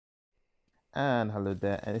And hello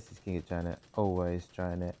there, and this is Kingoftryinit, always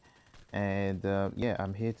trying it. And yeah,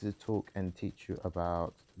 I'm here to talk and teach you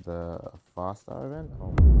about the Faster event.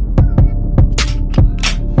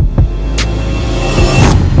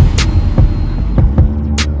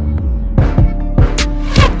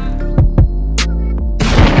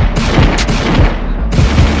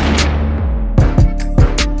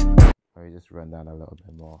 Let me just run down a little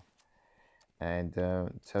bit more and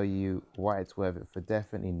tell you why it's worth it for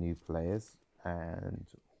definitely new players and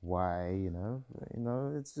why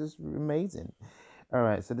it's just amazing. All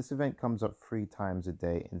right, so this event comes up 3 times a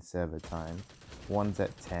day in server time. One's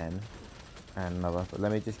at 10 and another, but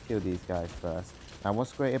let me just kill these guys first. Now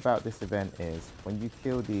what's great about this event is when you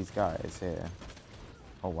kill these guys here,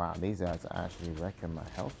 oh wow, these guys are actually wrecking my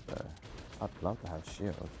health though. I'd love to have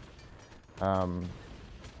shield. um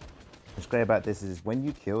what's great about this is when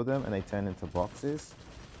you kill them and they turn into boxes,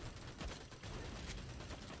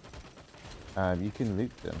 you can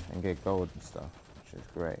loot them and get gold and stuff, which is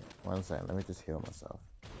great. One second, let me just heal myself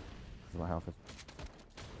because my health is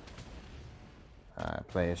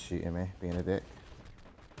player shooting me, being a dick.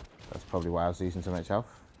 That's probably why I was losing so much health.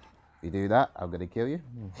 If you do that, I'm gonna kill you.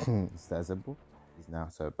 It's that simple. Now,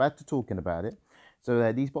 so back to talking about it.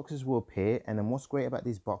 So these boxes will appear, and then what's great about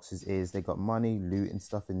these boxes is they got money, loot, and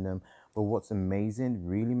stuff in them. But what's amazing,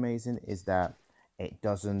 really amazing, is that it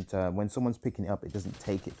doesn't. When someone's picking it up, it doesn't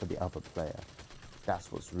take it for the other player.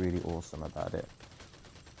 That's what's really awesome about it.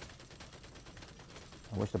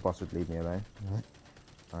 I wish the boss would leave me alone.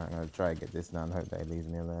 Alright, I'm gonna try to get this now and hope that it leaves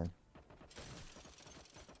me alone.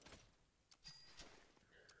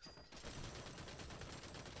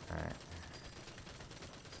 Alright.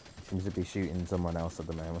 Seems to be shooting someone else at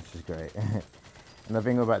the moment, which is great. And the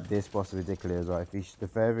thing about this boss is ridiculous, right? The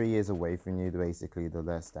further he is away from you, basically, the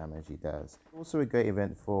less damage he does. Also a great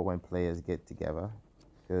event for when players get together,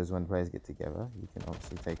 because when players get together, you can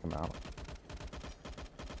obviously take them out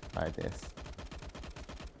like this.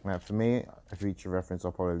 Now, for me, for future reference,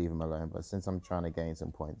 I'll probably leave him alone, but since I'm trying to gain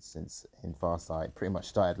some points, since in Farsight, pretty much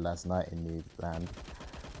started last night in New Land,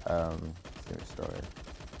 serious story.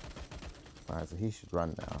 Alright, so he should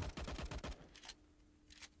run now.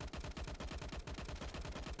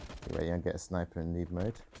 You ready to get a sniper in noob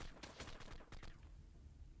mode?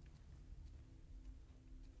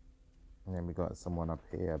 And then we got someone up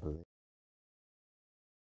here, I believe.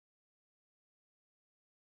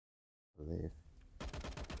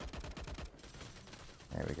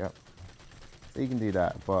 There we go. So you can do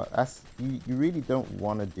that, but that's you really don't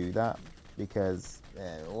want to do that because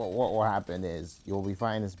what will happen is you'll be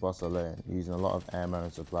fighting this boss alone, using a lot of ammo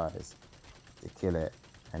and supplies to kill it,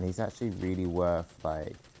 and he's actually really worth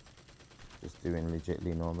like just doing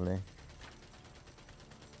legitly normally.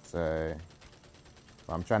 So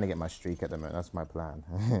I'm trying to get my streak at the moment. That's my plan.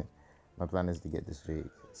 My plan is to get the streak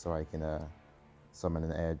so I can summon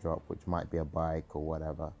an airdrop, which might be a bike or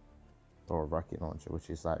whatever, or a rocket launcher, which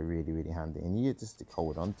is like really handy, and you just to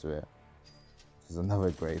hold on to it, which is another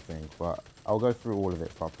great thing. But I'll go through all of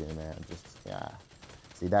it properly in there and just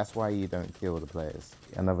see, that's why you don't kill the players.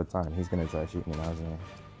 Another time he's gonna try shooting me now, isn't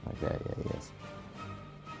he? Okay, yeah, he is.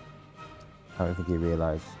 I don't think he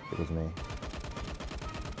realized it was me.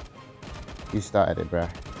 You started it, bruh.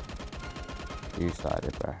 You started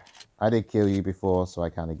it, bruh. I did kill you before, so I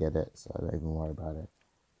kind of get it, so don't even worry about it.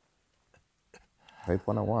 Hope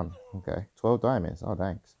 101. Okay, 12 diamonds. Oh,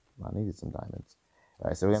 thanks. I needed some diamonds. All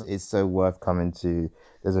right, so it's so worth coming to.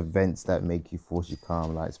 There's events that make you force you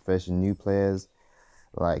calm, like especially new players.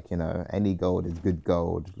 Like, any gold is good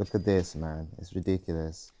gold. Look at this, man. It's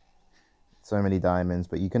ridiculous. So many diamonds,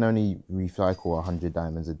 but you can only recycle 100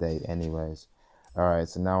 diamonds a day anyways. All right,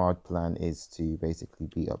 so now our plan is to basically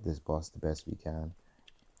beat up this boss the best we can,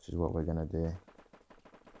 which is what we're gonna do.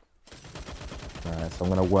 Alright, so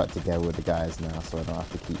I'm going to work together with the guys now so I don't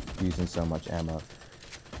have to keep using so much ammo.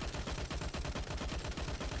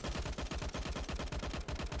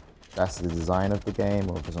 That's the design of the game,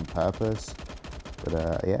 or if it's on purpose.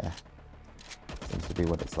 But yeah, seems to be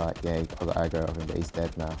what it's like. Yeah, I got aggro of him, but he's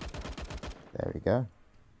dead now. There we go.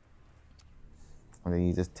 And then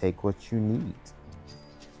you just take what you need.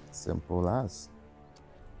 Simple as.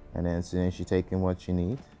 And then as soon as you take in what you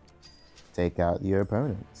need, take out your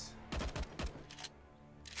opponents.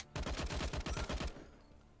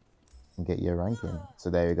 And get your ranking. So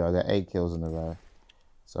there you go, I got 8 kills in a row.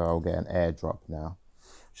 So I'll get an airdrop now,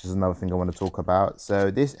 which is another thing I want to talk about.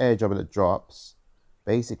 So this airdrop that drops,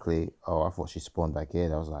 basically, oh, I thought she spawned back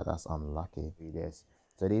here. I was like, that's unlucky. This.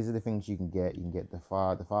 So these are the things you can get. You can get the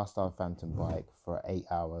Faster Phantom bike for 8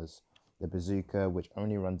 hours. The bazooka, which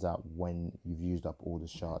only runs out when you've used up all the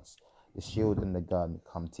shots. The shield and the gun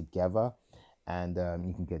come together. and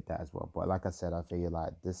you can get that as well. But like I said, I feel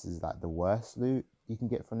like this is like the worst loot you can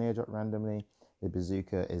get from airdrop randomly. The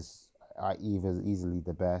bazooka is either easily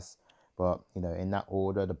the best, but you know, in that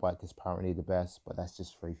order, the bike is apparently the best. But that's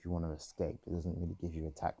just for if you want to escape. It doesn't really give you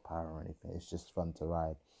attack power or anything. It's just fun to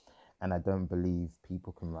ride, and I don't believe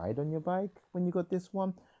people can ride on your bike when you got this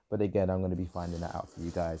one. But again, I'm going to be finding that out for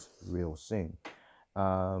you guys real soon.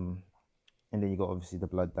 And then you got obviously the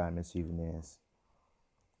blood diamond souvenirs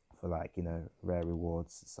for, like, you know, rare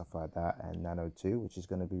rewards, stuff like that, and nano 2, which is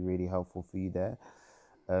going to be really helpful for you there.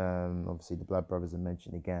 Obviously the blood brothers are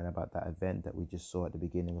mentioned again about that event that we just saw at the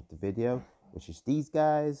beginning of the video, which is these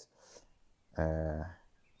guys.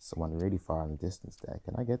 Someone really far in the distance there.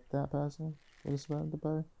 Can I get that person with the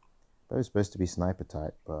bow? Bow is supposed to be sniper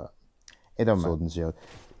type, but it don't matter. Sword and shield.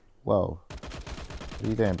 Whoa, what are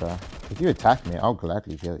you doing, bro? If you attack me, I'll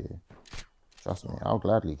gladly kill you. Trust me, I'll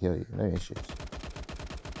gladly kill you. No issues.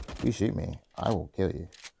 If you shoot me, I will kill you.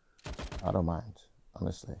 I don't mind.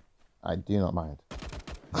 Honestly, I do not mind.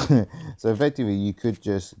 So effectively, you could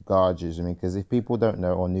just guard yours. I mean, because if people don't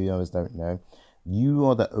know, or new owners don't know, you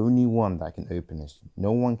are the only one that can open this.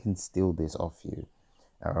 No one can steal this off you.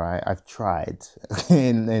 All right, I've tried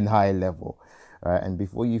in high level, right? And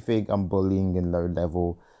before you think I'm bullying in low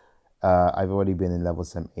level, I've already been in level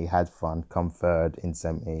 70, had fun, come third in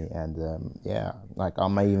 70, and yeah, like I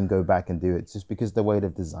may even go back and do it just because the way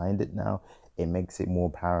they've designed it now, it makes it more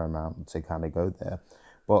paramount to kind of go there.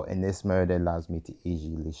 But in this mode, it allows me to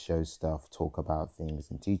easily show stuff, talk about things,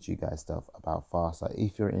 and teach you guys stuff about Faster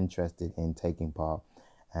if you're interested in taking part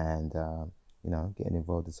and you know, getting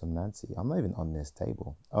involved in some Nancy. I'm not even on this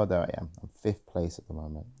table. Oh, there I am. I'm 5th place at the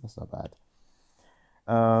moment. That's not bad.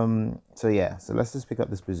 So yeah, so let's just pick up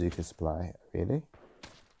this bazooka supply. Really?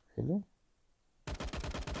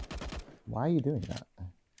 Why are you doing that?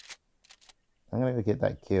 I'm gonna go get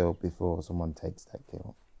that kill before someone takes that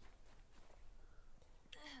kill.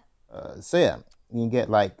 So yeah, you can get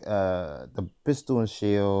like the pistol and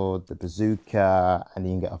shield, the bazooka, and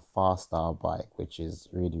you can get a fast style bike, which is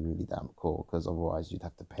really damn cool, because otherwise you'd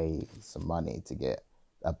have to pay some money to get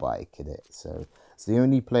a bike in it. So it's the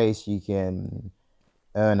only place you can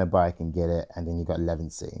earn a bike and get it, and then you got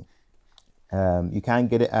 11C. You can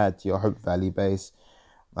get it at your Hope Valley base,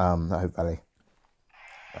 not Hope Valley,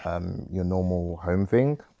 your normal home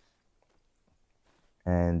thing,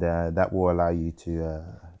 and that will allow you to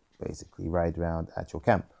basically ride around at your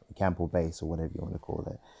camp or base or whatever you want to call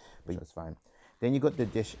it, but that's fine. Then you got the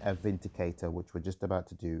dish Vindicator, which we're just about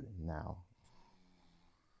to do now.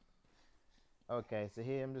 Okay, so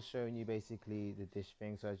here I'm just showing you basically the dish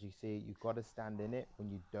thing. So as you see, you've got to stand in it.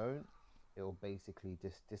 When you don't, it'll basically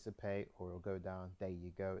just dissipate, or it'll go down. There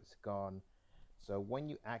you go, it's gone. So when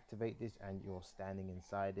you activate this and you're standing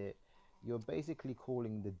inside it, you're basically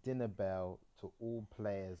calling the dinner bell to all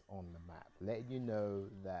players on the map, letting you know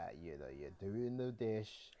that you're doing the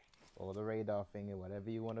dish or the radar thing or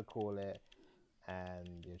whatever you want to call it,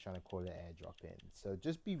 and you're trying to call it airdrop in. So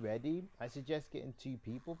just be ready. I suggest getting 2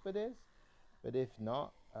 people for this, but if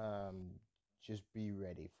not, just be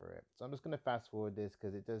ready for it. So I'm just going to fast forward this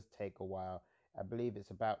because it does take a while. I believe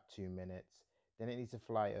it's about 2 minutes. Then it needs to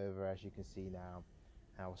fly over, as you can see now.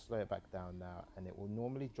 And I'll slow it back down now, and it will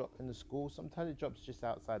normally drop in the school. Sometimes it drops just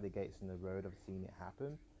outside the gates in the road. I've seen it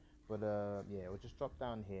happen, but yeah, it will just drop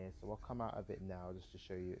down here. So I'll come out of it now just to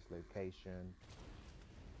show you its location.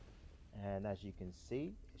 And as you can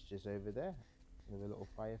see, it's just over there with a little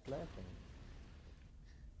fire flare thing.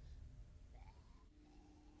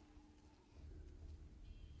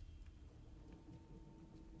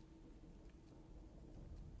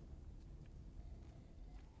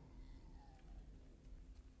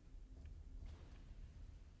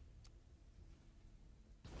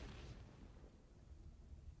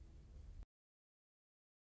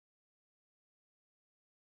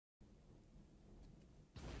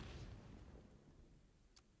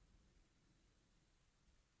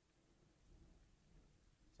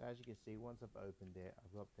 So as you can see, once I've opened it,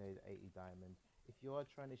 I've updated 80 diamond. If you are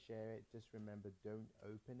trying to share it, just remember, don't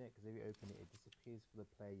open it, because if you open it, it disappears for the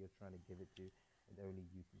player you're trying to give it to, and only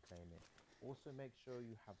you can claim it. Also, make sure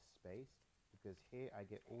you have space, because here I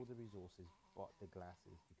get all the resources but the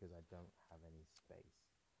glasses, because I don't have any space.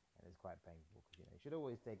 And it's quite painful, because you should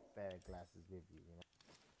always take spare glasses with you.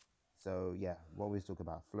 So yeah, what we talk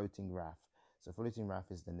about, floating raft. So floating raft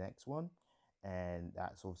is the next one, and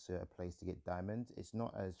that's also a place to get diamonds. It's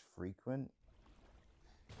not as frequent.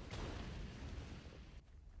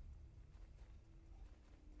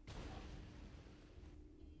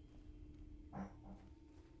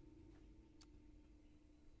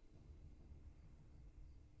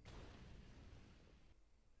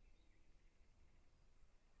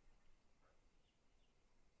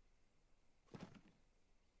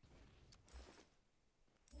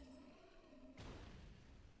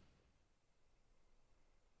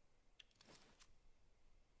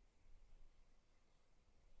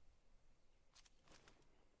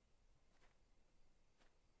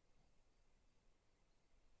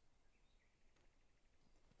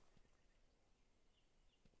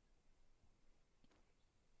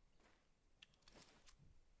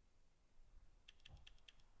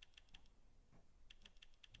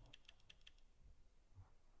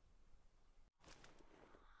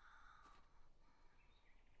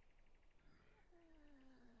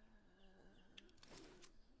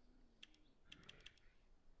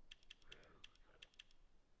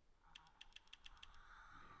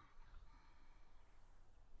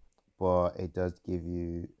 but it does give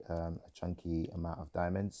you a chunky amount of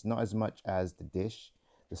diamonds. Not as much as the dish.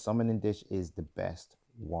 The summoning dish is the best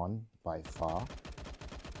one by far.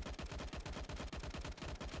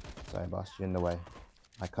 Sorry, boss, you're in the way.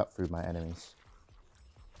 I cut through my enemies.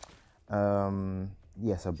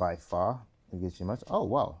 Yeah, so by far, it gives you much. Oh,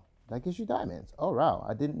 wow. That gives you diamonds. Oh, wow.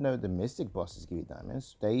 I didn't know the mystic bosses give you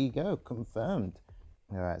diamonds. There you go. Confirmed.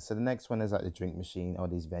 All right, so the next one is like the drink machine or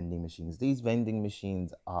these vending machines. These vending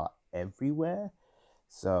machines are everywhere.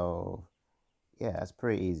 So, yeah, it's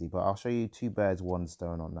pretty easy. But I'll show you two birds, one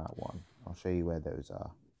stone on that one. I'll show you where those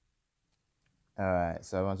are. All right,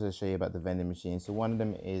 so I wanted to show you about the vending machine. So one of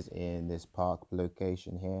them is in this park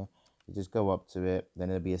location here. You just go up to it. Then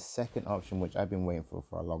there'll be a second option, which I've been waiting for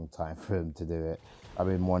a long time for them to do it. I've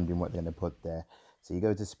been wondering what they're going to put there. So you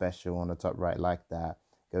go to special on the top right like that.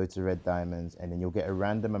 Go to red diamonds, and then you'll get a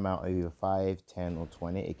random amount of either 5, 10, or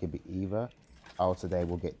 20. It could be either. Oh, today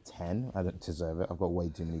we'll get 10. I don't deserve it. I've got way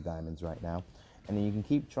too many diamonds right now. And then you can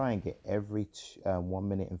keep trying get every 1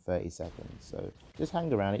 minute and 30 seconds. So just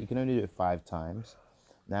hang around it. You can only do it 5 times.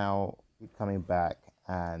 Now keep coming back,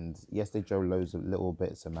 and yes, they draw loads of little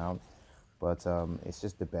bits amount, but it's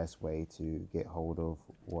just the best way to get hold of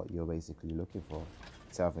what you're basically looking for.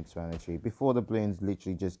 Self-explanatory. Before, the balloons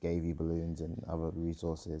literally just gave you balloons and other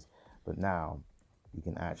resources, but now you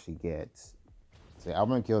can actually get. Say, I'm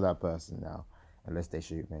gonna kill that person now, unless they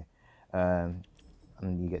shoot me. And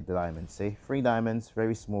you get the diamonds. See, 3 diamonds,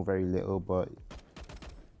 very small, very little, but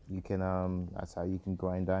you can that's how you can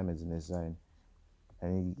grind diamonds in this zone.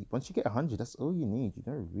 And once you get 100, that's all you need. You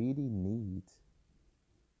don't really need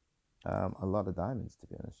a lot of diamonds, to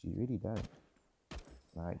be honest. You really don't.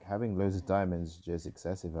 Like, having loads of diamonds is just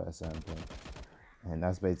excessive at a certain point. And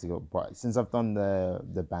that's basically what, but since I've done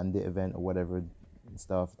the bandit event or whatever and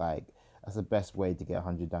stuff, like, that's the best way to get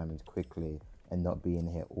 100 diamonds quickly and not be in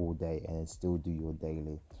here all day and still do your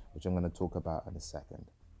daily, which I'm going to talk about in a second.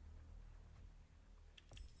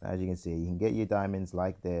 As you can see, you can get your diamonds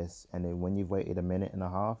like this, and then when you've waited a minute and a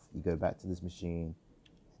half, you go back to this machine,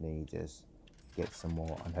 and then you just get some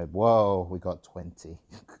more and hope. Whoa, we got 20.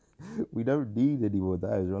 We don't need any more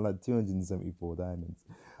diamonds. We're on like 274 diamonds.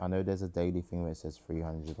 I know there's a daily thing where it says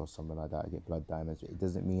 300 or something like that. I get blood diamonds. It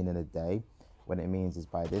doesn't mean in a day. What it means is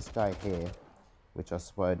by this guy here, which are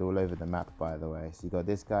spotted all over the map, by the way. So you got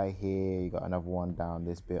this guy here, you got another one down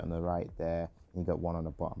this bit on the right there, and you got one on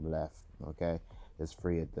the bottom left. Okay, there's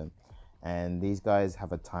 3 of them, and these guys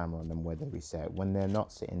have a timer on them where they reset when they're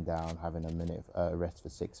not sitting down having a minute rest for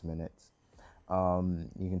 6 minutes.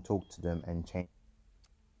 You can talk to them and change.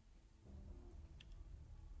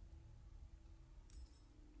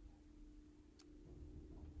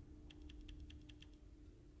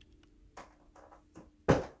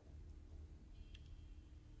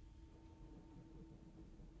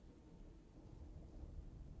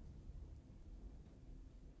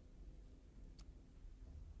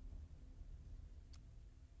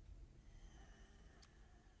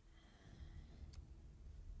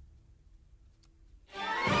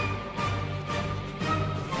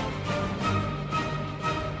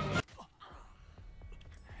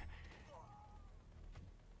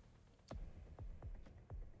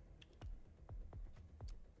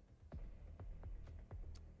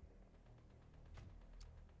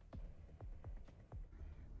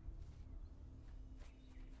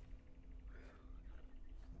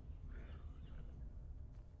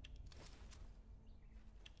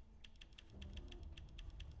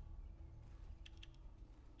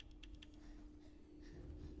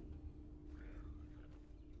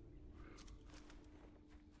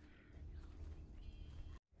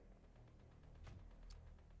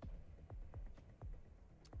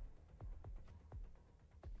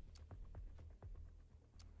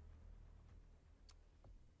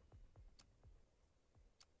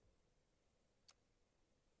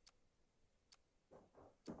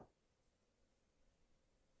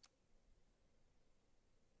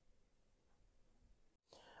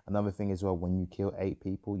 Another thing as well, when you kill 8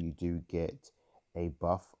 people, you do get a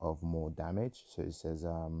buff of more damage. So it says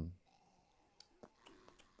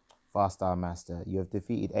 5-star master. You have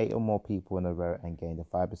defeated 8 or more people in a row and gained a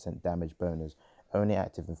 5% damage bonus, only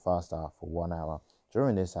active in 5-star for 1 hour.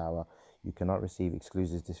 During this hour, you cannot receive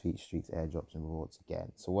exclusive defeat streaks, airdrops, and rewards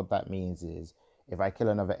again. So what that means is, if I kill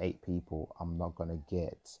another 8 people, I'm not going to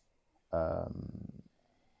get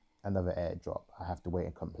another airdrop. I have to wait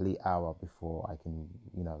a complete hour before I can,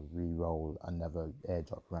 re-roll another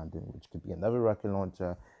airdrop random, which could be another rocket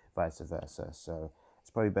launcher, vice versa. So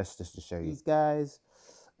it's probably best just to show you these guys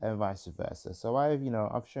and vice versa. So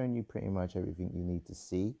I've shown you pretty much everything you need to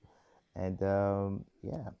see. And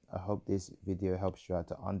yeah, I hope this video helps you out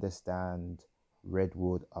to understand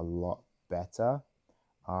redwood a lot better.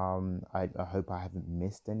 I hope I haven't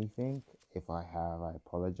missed anything. If I have, I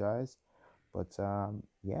apologize. But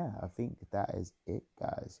yeah, I think that is it,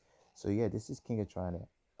 guys. So yeah, this is Kingoftryinit.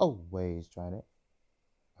 Always trying it.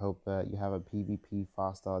 Hope you have a PvP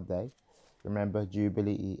fast start day. Remember,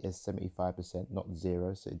 durability is 75%, not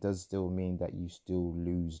zero. So it does still mean that you still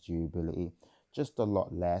lose durability, just a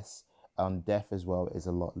lot less. Death as well is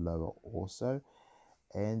a lot lower also.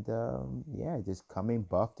 And yeah, just come in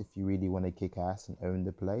buffed if you really want to kick ass and own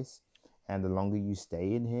the place. And the longer you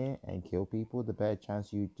stay in here and kill people, the better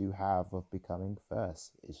chance you do have of becoming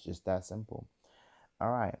first. It's just that simple.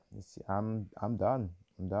 All right, I'm done.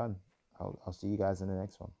 I'm done. I'll see you guys in the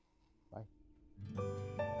next one.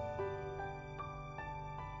 Bye.